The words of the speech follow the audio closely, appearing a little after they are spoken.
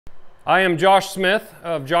I am Josh Smith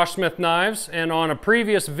of Josh Smith Knives, and on a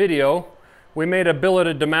previous video we made a billet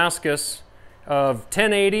of Damascus of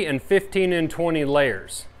 1080 and 15 and 20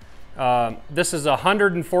 layers. This is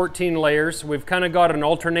 114 layers. We've kind of got an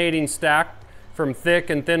alternating stack from thick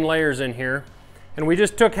and thin layers in here, and we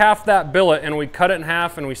just took half that billet and we cut it in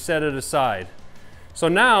half and we set it aside. So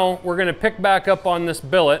now we're going to pick back up on this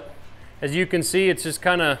billet. As you can see, it's just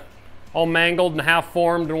kind of all mangled and half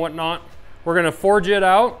formed and whatnot. We're going to forge it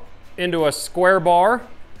out into a square bar,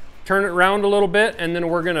 turn it around a little bit, and then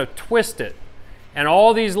we're going to twist it. And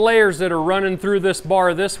all these layers that are running through this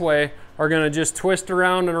bar this way are going to just twist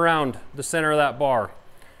around and around the center of that bar.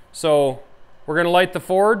 So we're going to light the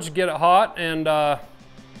forge, get it hot, and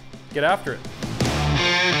get after it.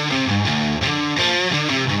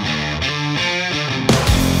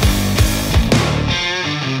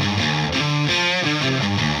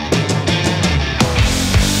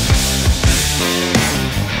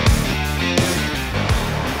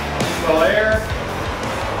 Air.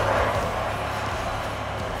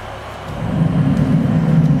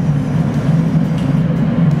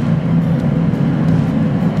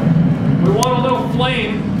 We want a little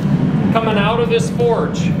flame coming out of this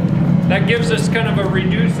forge. That gives us kind of a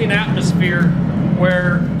reducing atmosphere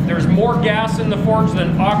where there's more gas in the forge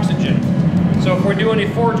than oxygen. So if we do any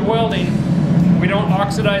forge welding, we don't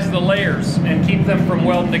oxidize the layers and keep them from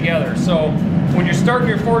welding together. So when you're starting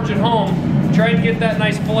your forge at home, try and get that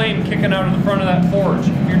nice flame kicking out of the front of that forge.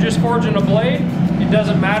 If you're just forging a blade, it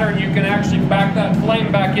doesn't matter, and you can actually back that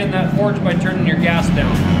flame back in that forge by turning your gas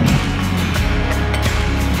down.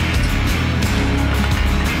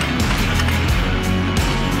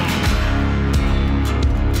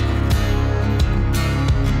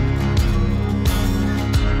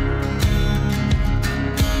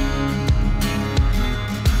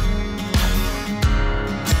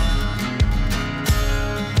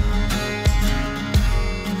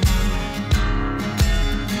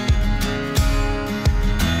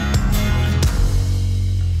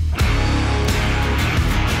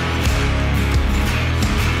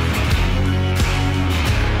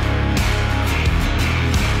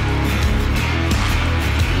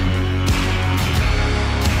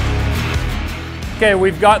 Okay,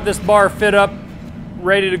 we've got this bar fit up,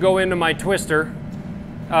 ready to go into my twister.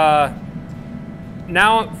 Now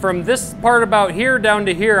from this part about here down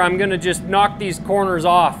to here, I'm gonna just knock these corners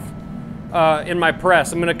off in my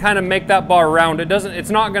press. I'm gonna kind of make that bar round.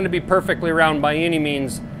 It's not gonna be perfectly round by any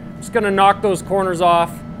means. I'm just gonna knock those corners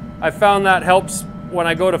off. I found that helps when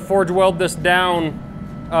I go to forge weld this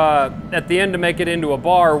down at the end to make it into a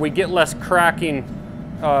bar. We get less cracking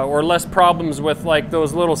or less problems with like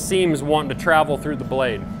those little seams wanting to travel through the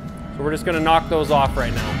blade. So we're just going to knock those off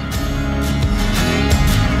right now.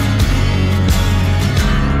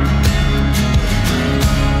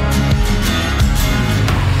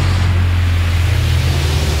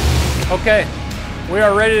 Okay, we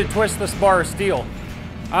are ready to twist this bar of steel.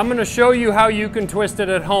 I'm going to show you how you can twist it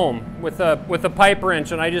at home with a pipe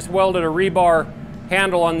wrench, and I just welded a rebar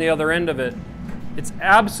handle on the other end of it. It's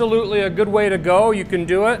absolutely a good way to go. You can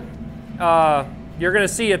do it. You're going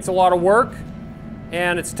to see it's a lot of work,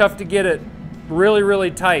 and it's tough to get it really,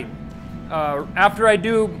 really tight. After I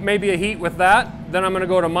do maybe a heat with that, then I'm going to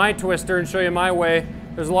go to my twister and show you my way.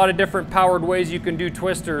 There's a lot of different powered ways you can do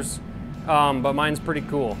twisters, but mine's pretty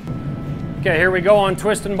cool. Okay, here we go on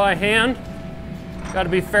twisting by hand. Got to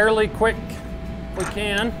be fairly quick if we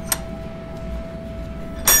can.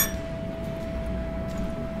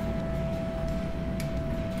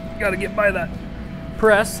 Got to get by that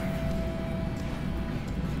press.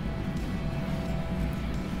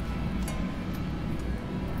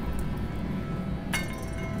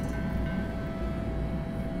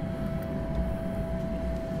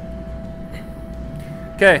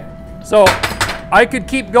 Okay, so I could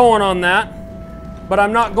keep going on that, but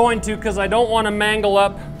I'm not going to because I don't want to mangle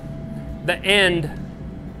up the end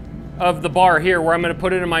of the bar here where I'm going to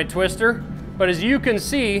put it in my twister. But as you can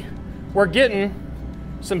see, we're getting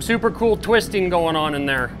some super cool twisting going on in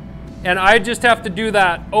there. And I just have to do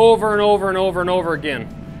that over and over and over and over again.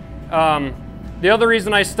 The other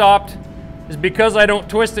reason I stopped is because I don't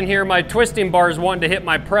twist in here, my twisting bar is wanting to hit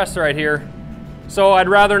my press right here. So I'd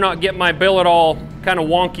rather not get my billet all kind of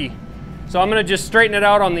wonky. So I'm gonna just straighten it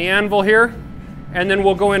out on the anvil here, and then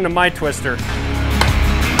we'll go into my twister.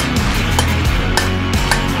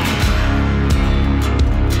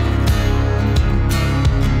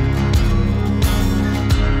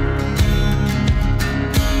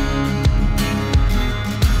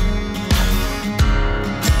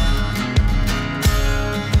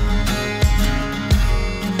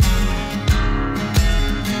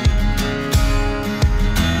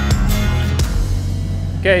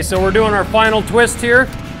 Okay, so we're doing our final twist here.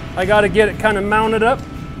 I got to get it kind of mounted up,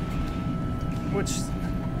 which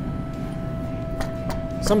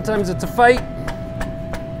sometimes it's a fight.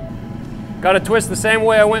 Got to twist the same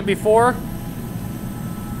way I went before.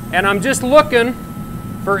 And I'm just looking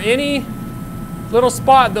for any little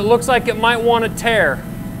spot that looks like it might want to tear.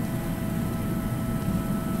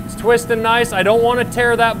 It's twisting nice. I don't want to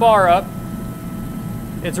tear that bar up.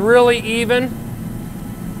 It's really even.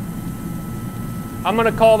 I'm going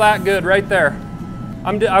to call that good right there.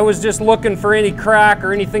 I was just looking for any crack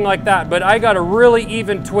or anything like that, but I got a really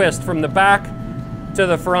even twist from the back to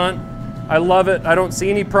the front. I love it. I don't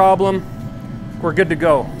see any problem. We're good to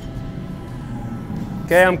go.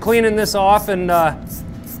 Okay, I'm cleaning this off and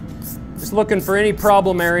just looking for any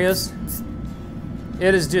problem areas.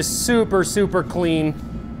 It is just super, super clean.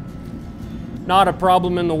 Not a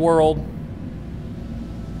problem in the world.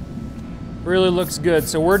 Really looks good.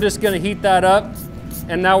 So we're just going to heat that up,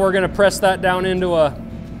 and now we're going to press that down into a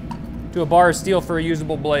bar of steel for a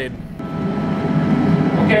usable blade.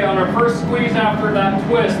 Okay, on our first squeeze after that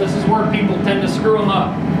twist, this is where people tend to screw them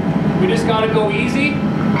up. We just got to go easy,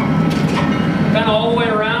 kind of all the way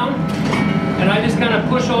around, and I just kind of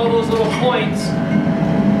push all those little points,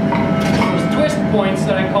 those twist points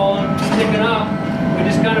that I call them, sticking up. We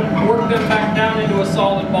just kind of work them back down into a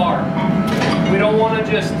solid bar. We don't want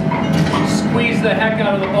to just squeeze the heck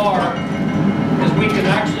out of the bar, because we can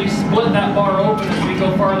actually split that bar open as we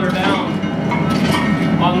go farther down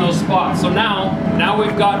on those spots. So now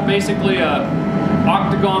we've got basically a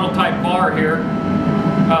octagonal type bar here,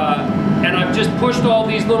 and I've just pushed all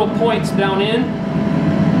these little points down in,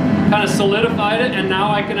 kind of solidified it, and now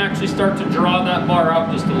I can actually start to draw that bar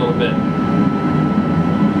out just a little bit.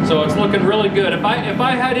 So it's looking really good. If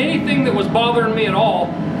I had anything that was bothering me at all,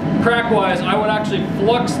 crack-wise, I would actually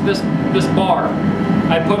flux this bar.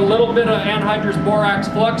 I'd put a little bit of anhydrous borax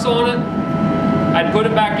flux on it. I'd put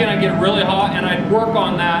it back in, I'd get it really hot, and I'd work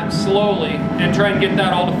on that slowly and try and get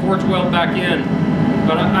that all to forge weld back in.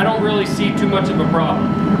 But I don't really see too much of a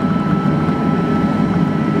problem.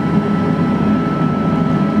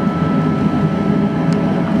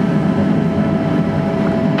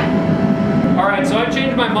 Alright, so I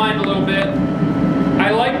changed my mind a little bit. I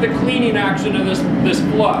like the cleaning action of this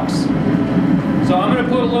flux. So I'm going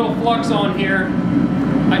to put a little flux on here.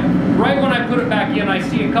 Right when I put it back in, I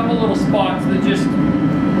see a couple little spots that just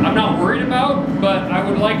I'm not worried about, but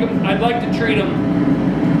I'd like to treat them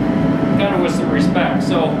kind of with some respect.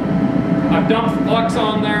 So I've dumped flux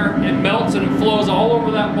on there. It melts and it flows all over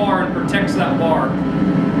that bar and protects that bar.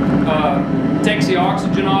 Takes the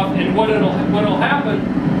oxygen off, and what'll happen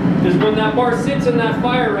is when that bar sits in that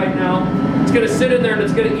fire right now, it's going to sit in there and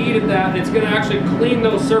it's going to eat at that, and it's going to actually clean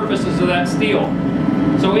those surfaces of that steel.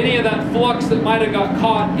 So any of that flux that might have got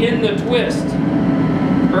caught in the twist,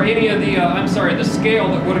 or any of the, the scale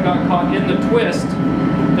that would have got caught in the twist,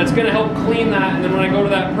 that's going to help clean that, and then when I go to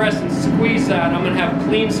that press and squeeze that, I'm going to have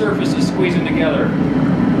clean surfaces squeezing together.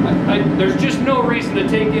 There's just no reason to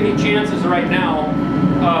take any chances right now.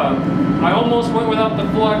 I almost went without the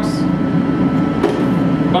flux,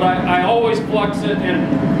 but I always flux it,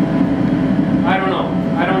 and I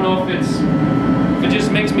don't know if it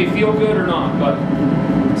just makes me feel good or not, but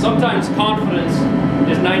sometimes confidence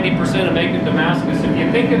is 90% of making Damascus. If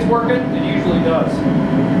you think it's working, it usually does.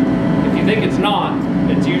 If you think it's not,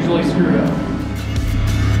 it's usually screwed up.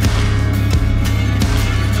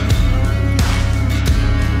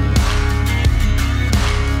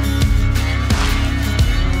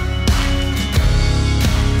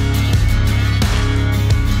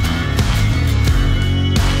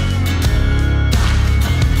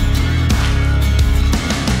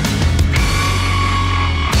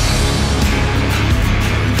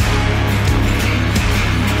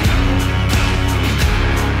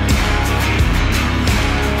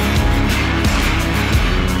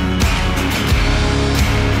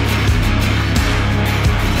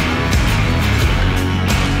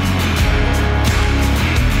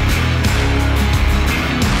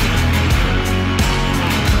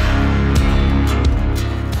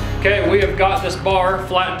 Okay, we have got this bar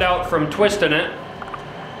flattened out from twisting it,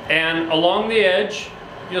 and along the edge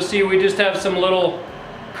you'll see we just have some little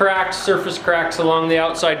cracks, surface cracks along the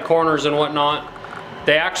outside corners and whatnot.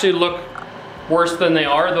 They actually look worse than they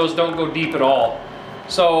are. Those don't go deep at all.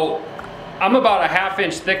 So I'm about a ½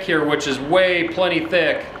 inch thick here, which is plenty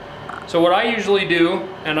thick. So what I usually do,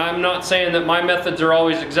 and I'm not saying that my methods are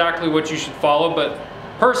always exactly what you should follow, but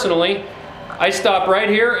personally I stop right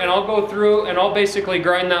here and I'll go through and I'll basically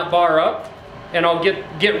grind that bar up, and I'll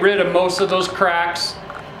get rid of most of those cracks,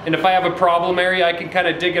 and if I have a problem area I can kind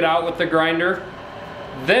of dig it out with the grinder.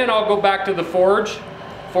 Then I'll go back to the forge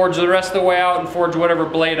forge the rest of the way out and forge whatever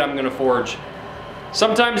blade I'm gonna forge.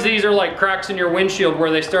 Sometimes these are like cracks in your windshield where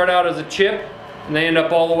they start out as a chip and they end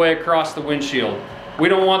up all the way across the windshield. We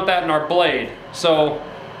don't want that in our blade. So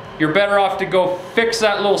you're better off to go fix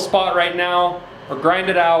that little spot right now or grind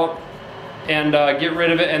it out and get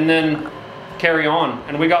rid of it and then carry on.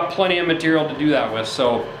 And we got plenty of material to do that with.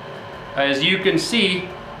 So as you can see,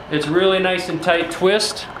 it's really nice and tight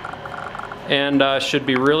twist and should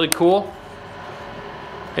be really cool.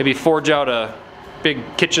 Maybe forge out a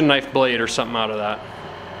big kitchen knife blade or something out of that.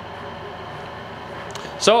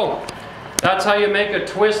 So that's how you make a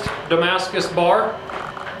twist Damascus bar.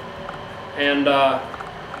 And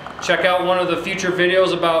check out one of the future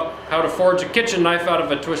videos about how to forge a kitchen knife out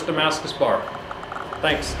of a twist Damascus bar.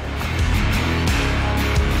 Thanks.